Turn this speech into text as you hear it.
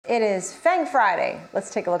It is Fang Friday. Let's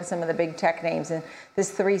take a look at some of the big tech names in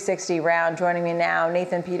this 360 round. Joining me now,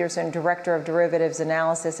 Nathan Peterson, Director of Derivatives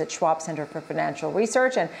Analysis at Schwab Center for Financial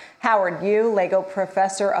Research, and Howard Yu, Lego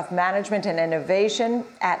Professor of Management and Innovation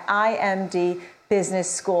at IMD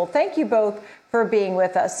Business School. Thank you both for being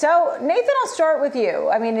with us. So, Nathan, I'll start with you.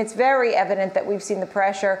 I mean, it's very evident that we've seen the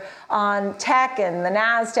pressure on tech and the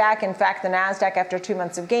NASDAQ. In fact, the NASDAQ, after 2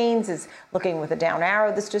 months of gains, is looking with a down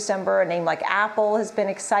arrow this December. A name like Apple has been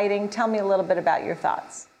exciting. Tell me a little bit about your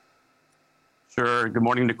thoughts. Sure. Good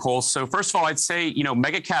morning, Nicole. So first of all, I'd say,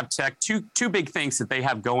 mega cap tech, two big things that they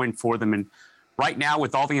have going for them. And right now,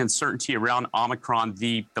 with all the uncertainty around Omicron,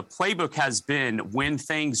 the playbook has been when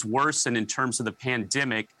things worsen in terms of the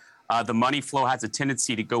pandemic, the money flow has a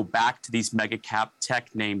tendency to go back to these mega cap tech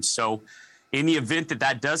names. So in the event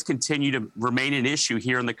that does continue to remain an issue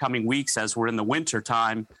here in the coming weeks as we're in the winter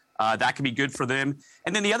time, that could be good for them.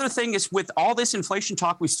 And then the other thing is, with all this inflation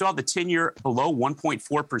talk, we still have the 10-year below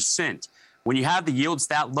 1.4%. When you have the yields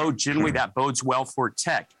that low, generally that bodes well for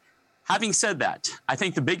tech. Having said that, I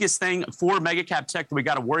think the biggest thing for mega cap tech that we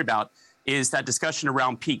got to worry about is that discussion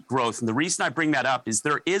around peak growth. And the reason I bring that up is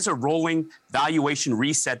there is a rolling valuation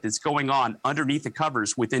reset that's going on underneath the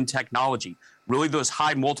covers within technology, really those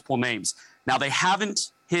high multiple names. Now, they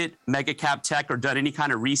haven't hit mega cap tech or done any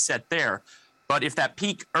kind of reset there. But if that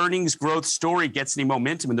peak earnings growth story gets any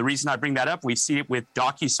momentum, and the reason I bring that up, we've seen it with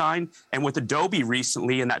DocuSign and with Adobe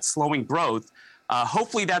recently in that slowing growth.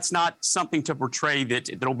 Hopefully that's not something to portray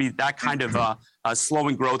that there'll be that kind of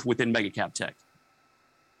slowing growth within mega cap tech.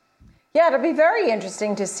 Yeah, it'll be very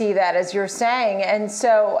interesting to see that, as you're saying. And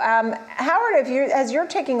so, Howard, as you're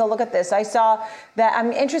taking a look at this, I saw that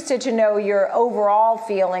I'm interested to know your overall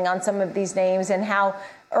feeling on some of these names and how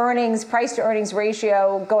price to earnings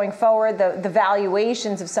ratio going forward, the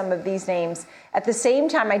valuations of some of these names. At the same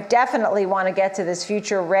time, I definitely want to get to this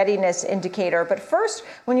future readiness indicator. But first,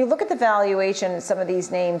 when you look at the valuation of some of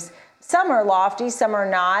these names, some are lofty, some are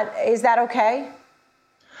not. Is that okay?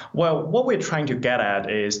 Well, what we're trying to get at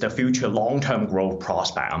is the future long-term growth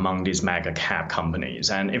prospect among these mega cap companies.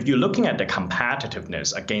 And if you're looking at the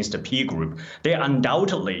competitiveness against the peer group, they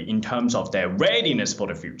undoubtedly, in terms of their readiness for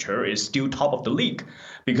the future, is still top of the league.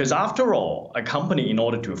 Because after all, a company, in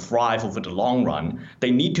order to thrive over the long run, they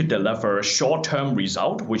need to deliver short-term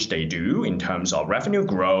result, which they do in terms of revenue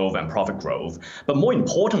growth and profit growth. But more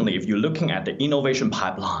importantly, if you're looking at the innovation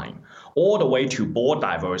pipeline, all the way to board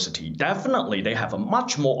diversity, definitely they have a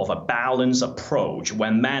much more of a balanced approach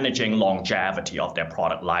when managing longevity of their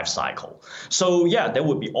product life cycle. So yeah, there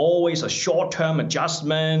would be always a short-term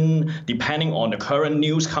adjustment depending on the current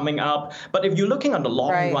news coming up. But if you're looking at the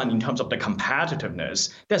long run in terms of the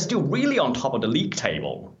competitiveness, they're still really on top of the league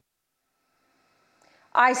table.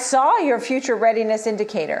 I saw your future readiness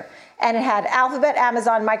indicator, and it had Alphabet,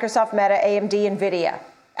 Amazon, Microsoft, Meta, AMD, NVIDIA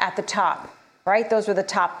at the top. Right? Those were the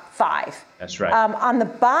top five. That's right. On the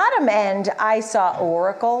bottom end, I saw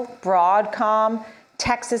Oracle, Broadcom,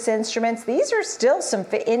 Texas Instruments. These are still some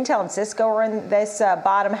Intel and Cisco are in this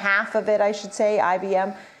bottom half of it, I should say,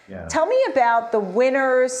 IBM. Yeah. Tell me about the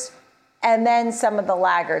winners and then some of the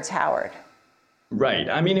laggards, Howard. Right.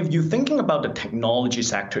 I mean, if you're thinking about the technology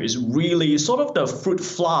sector, is really sort of the fruit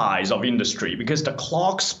flies of industry because the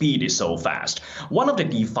clock speed is so fast. One of the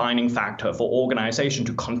defining factors for organization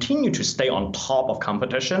to continue to stay on top of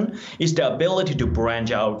competition is the ability to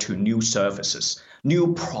branch out to new services,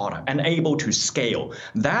 new product, and able to scale.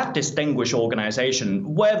 That distinguished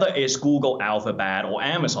organization, whether it's Google, Alphabet, or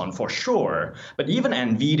Amazon for sure, but even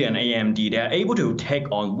NVIDIA and AMD, they're able to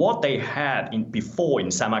take on what they had before in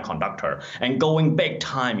semiconductor and going big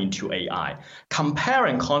time into AI. Compare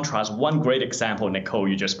and contrast, one great example, Nicole,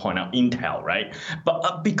 you just point out, Intel, right?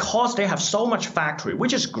 But because they have so much factory,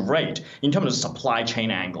 which is great in terms of supply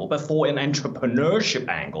chain angle, but for an entrepreneurship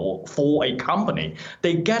angle for a company,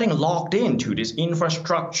 they're getting locked into this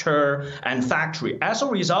infrastructure and factory. As a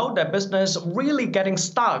result, their business really getting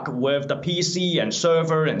stuck with the PC and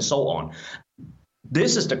server and so on.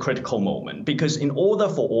 This is the critical moment because in order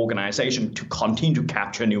for organizations to continue to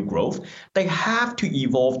capture new growth, they have to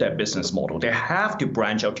evolve their business model. They have to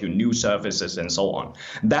branch out to new services and so on.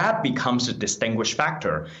 That becomes a distinguished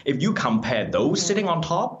factor. If you compare those sitting on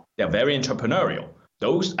top, they're very entrepreneurial.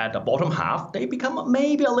 Those at the bottom half, they become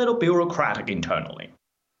maybe a little bureaucratic internally.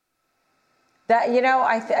 That,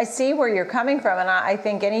 I see where you're coming from, and I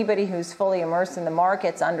think anybody who's fully immersed in the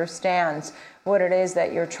markets understands what it is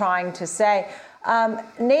that you're trying to say.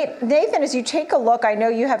 Nathan, as you take a look, I know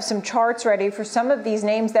you have some charts ready for some of these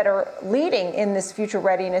names that are leading in this future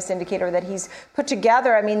readiness indicator that he's put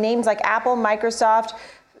together. I mean, names like Apple, Microsoft,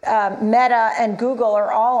 Meta and Google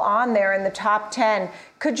are all on there in the top 10.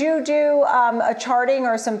 Could you do a charting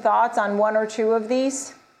or some thoughts on one or two of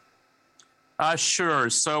these? Sure.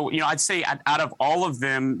 So, I'd say out of all of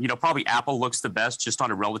them, probably Apple looks the best just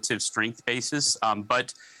on a relative strength basis.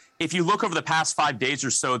 But if you look over the past 5 days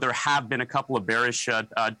or so, there have been a couple of bearish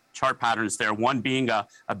chart patterns there. One being a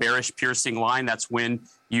bearish piercing line. That's when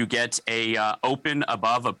you get a open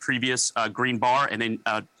above a previous green bar, and then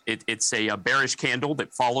it's a bearish candle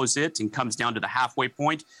that follows it and comes down to the halfway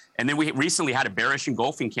point. And then we recently had a bearish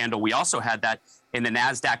engulfing candle. We also had that in the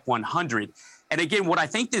NASDAQ 100. And again, what I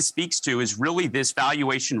think this speaks to is really this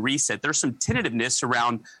valuation reset. There's some tentativeness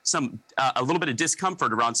around a little bit of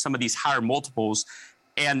discomfort around some of these higher multiples.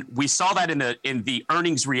 And we saw that in the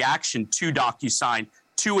earnings reaction to DocuSign,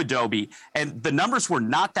 to Adobe. And the numbers were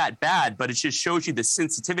not that bad, but it just shows you the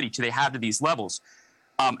sensitivity they have to these levels.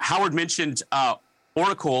 Howard mentioned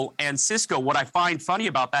Oracle and Cisco. What I find funny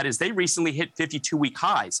about that is they recently hit 52-week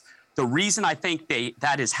highs. The reason I think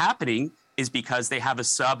that is happening is because they have a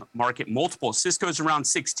sub-market multiple. Cisco's around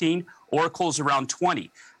 16, Oracle's around 20,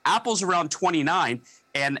 Apple's around 29.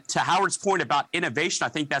 And to Howard's point about innovation, I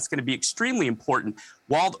think that's going to be extremely important.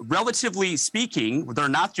 While relatively speaking, they're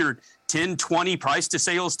not your 10, 20 price to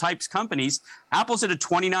sales types companies. Apple's at a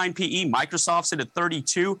 29 PE, Microsoft's at a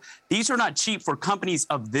 32. These are not cheap for companies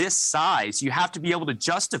of this size. You have to be able to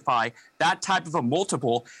justify that type of a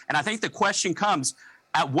multiple. And I think the question comes,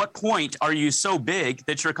 at what point are you so big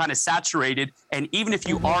that you're kind of saturated? And even if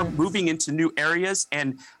you are moving into new areas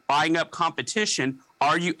and buying up competition,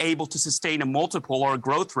 are you able to sustain a multiple or a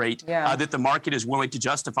growth rate that the market is willing to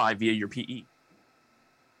justify via your PE?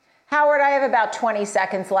 Howard, I have about 20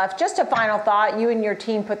 seconds left. Just a final thought. You and your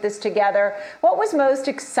team put this together. What was most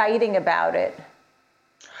exciting about it?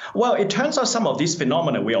 Well, it turns out some of these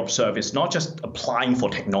phenomena we observe is not just applying for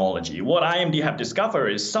technology. What IMD have discovered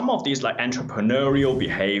is some of these like entrepreneurial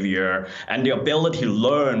behavior and the ability to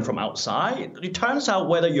learn from outside. It turns out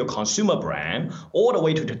whether you're a consumer brand all the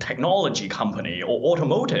way to the technology company or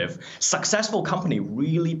automotive, successful company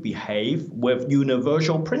really behave with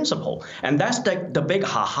universal principle. And that's the big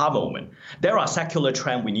ha-ha moment. There are secular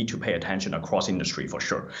trends we need to pay attention across industry for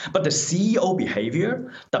sure. But the CEO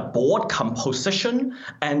behavior, the board composition,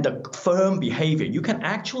 and the firm behavior, you can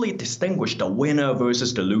actually distinguish the winner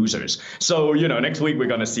versus the losers. So, next week we're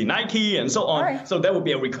going to see Nike and so on. Right. So that would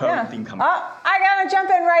be a recurring theme coming. Oh, I got to jump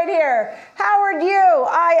in right here. Howard Yu,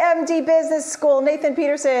 IMD Business School, Nathan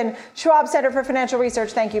Peterson, Schwab Center for Financial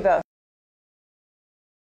Research. Thank you both.